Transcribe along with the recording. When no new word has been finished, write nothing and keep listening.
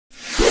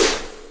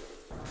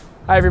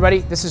Hi everybody,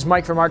 this is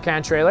Mike from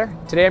Arcan Trailer.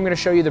 Today I'm going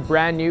to show you the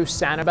brand new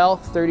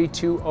Sanibel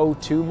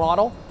 3202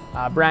 model,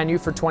 brand new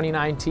for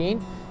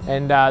 2019.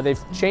 And they've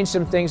changed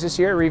some things this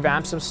year,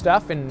 revamped some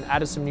stuff and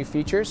added some new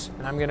features.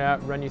 And I'm going to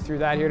run you through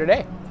that here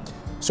today.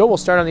 So we'll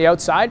start on the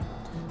outside.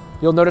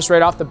 You'll notice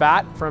right off the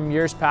bat from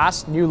years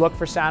past, new look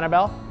for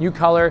Sanibel, new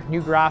color,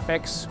 new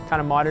graphics, kind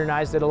of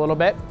modernized it a little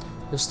bit.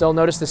 You'll still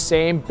notice the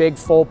same big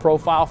full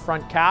profile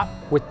front cap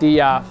with the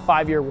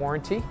 5-year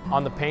warranty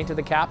on the paint of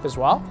the cap as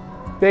well.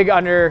 Big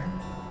under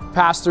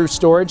pass-through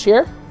storage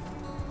here.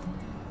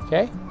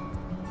 Okay.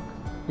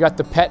 You got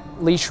the pet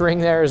leash ring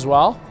there as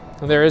well.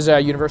 And there is a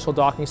universal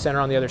docking center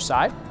on the other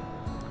side.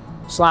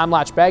 Slam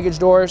latch baggage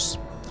doors.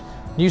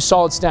 New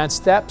solid stand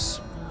steps.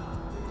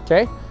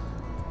 Okay.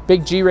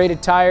 Big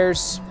G-rated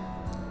tires.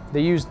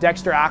 They use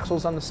Dexter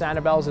axles on the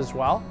Sanibels as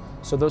well.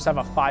 So those have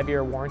a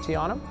 5-year warranty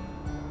on them.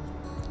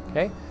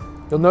 Okay.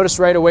 You'll notice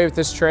right away with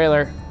this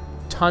trailer,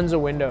 tons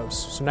of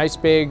windows. So nice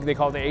big, they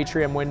call it the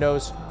atrium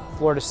windows,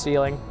 floor to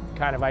ceiling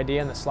kind of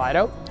idea in the slide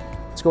out.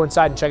 Let's go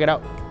inside and check it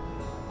out.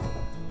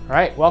 All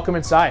right, welcome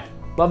inside.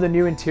 Love the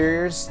new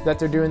interiors that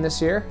they're doing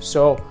this year.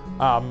 So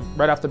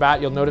right off the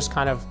bat, you'll notice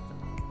kind of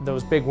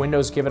those big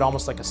windows give it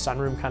almost like a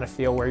sunroom kind of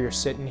feel where you're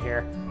sitting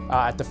here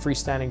at the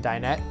freestanding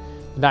dinette.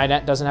 The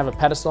dinette doesn't have a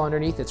pedestal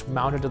underneath, it's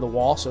mounted to the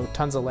wall, so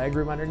tons of leg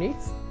room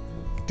underneath.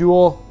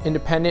 Dual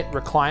independent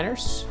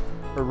recliners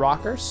or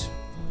rockers.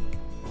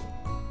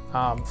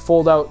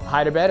 Fold out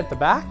hide-a-bed at the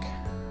back.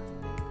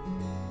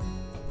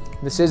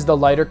 This is the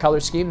lighter color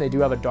scheme. They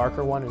do have a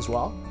darker one as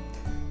well.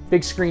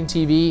 Big screen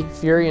TV,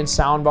 Furion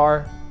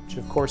soundbar, which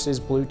of course is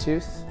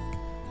Bluetooth,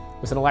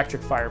 with an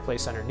electric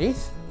fireplace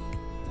underneath.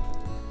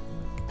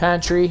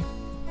 Pantry.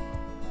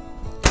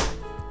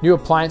 New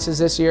appliances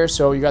this year.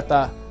 So you got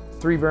the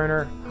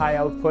 3-burner high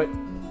output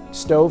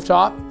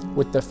stovetop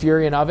with the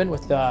Furion oven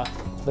with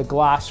the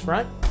glass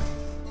front.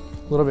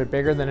 A little bit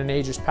bigger than in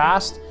ages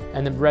past,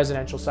 and the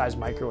residential size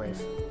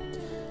microwave.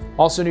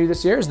 Also new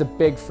this year is the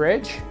big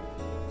fridge.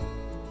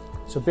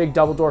 So big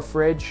double door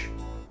fridge,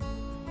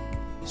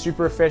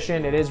 super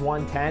efficient. It is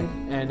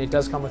 110 and it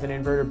does come with an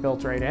inverter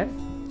built right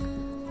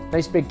in.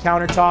 Nice big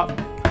countertop,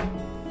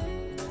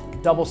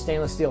 double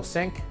stainless steel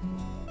sink,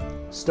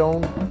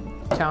 stone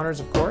counters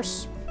of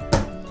course.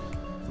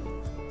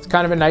 It's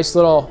kind of a nice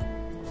little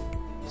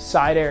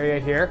side area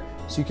here.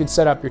 So you can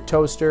set up your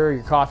toaster,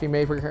 your coffee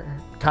maker,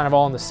 kind of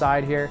all on the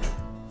side here.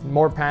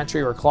 More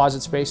pantry or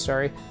closet space,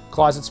 sorry.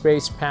 Closet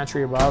space,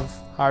 pantry above,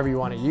 however you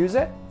want to use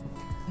it.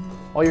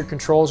 All your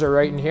controls are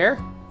right in here,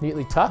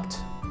 neatly tucked.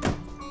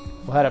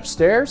 We'll head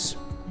upstairs.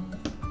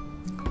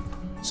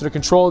 So to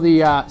control the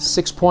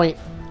 6-point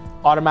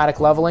automatic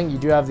leveling, you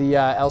do have the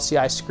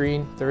LCI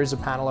screen. There is a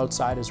panel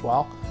outside as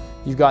well.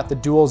 You've got the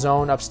dual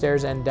zone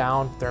upstairs and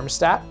down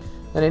thermostat.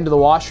 Then into the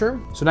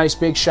washroom. So nice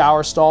big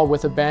shower stall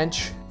with a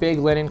bench, big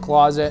linen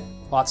closet,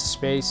 lots of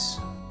space,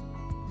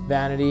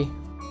 vanity.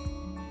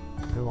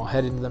 And we'll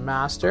head into the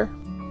master.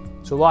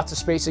 So lots of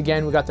space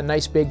again. We got the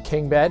nice big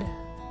king bed.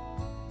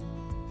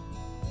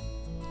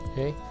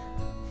 Okay.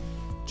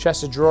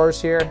 Chest of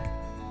drawers here.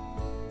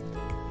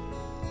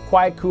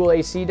 Quiet Cool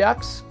AC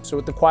ducts. So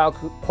what the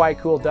Quiet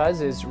Cool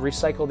does is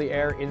recycle the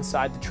air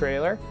inside the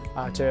trailer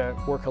to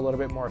work a little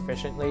bit more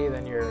efficiently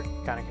than your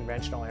kind of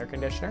conventional air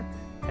conditioner.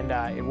 And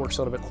it works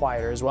a little bit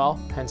quieter as well,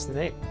 hence the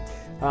name.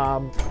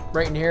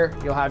 Right in here,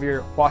 you'll have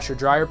your washer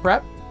dryer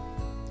prep,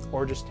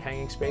 or just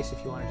hanging space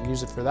if you wanted to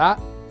use it for that.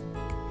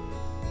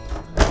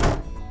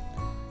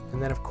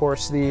 And then of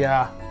course the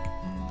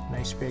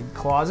nice big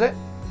closet.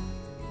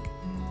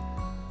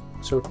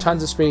 So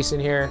tons of space in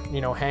here,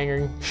 you know,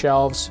 hanging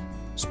shelves,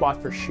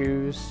 spot for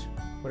shoes,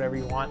 whatever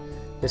you want.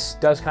 This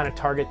does kind of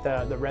target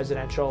the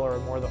residential or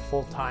more the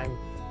full-time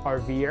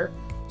RVer.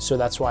 So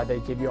that's why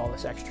they give you all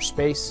this extra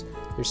space.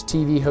 There's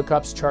TV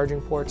hookups,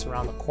 charging ports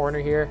around the corner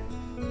here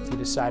if you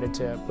decided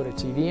to put a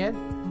TV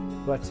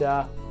in. But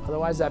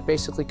otherwise, that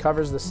basically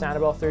covers the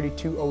Sanibel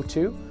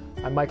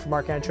 3202. I'm Mike from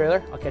Arcan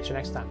Trailer. I'll catch you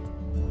next time.